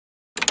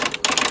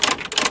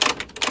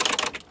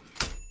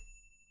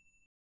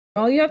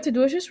All you have to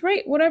do is just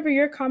write whatever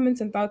your comments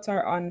and thoughts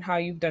are on how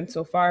you've done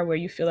so far, where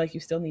you feel like you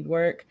still need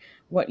work,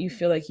 what you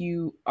feel like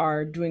you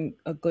are doing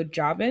a good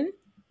job in.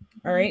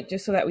 All Mhm. right,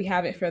 just so that we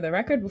have it for the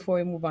record before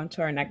we move on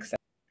to our next set.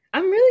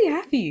 I'm really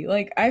happy.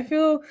 Like, I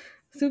feel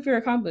super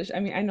accomplished. I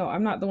mean, I know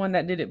I'm not the one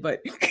that did it,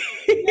 but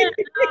Yeah,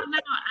 no,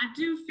 I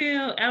do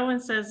feel Ellen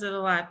says it a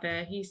lot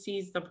that he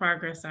sees the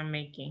progress I'm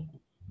making.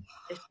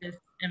 It's just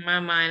in my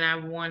mind, I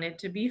want it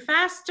to be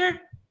faster.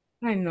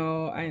 I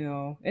know.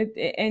 And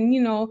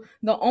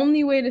the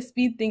only way to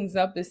speed things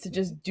up is to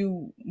just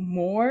do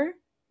more,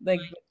 like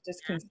Like,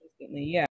 just yeah. consistently. Yeah.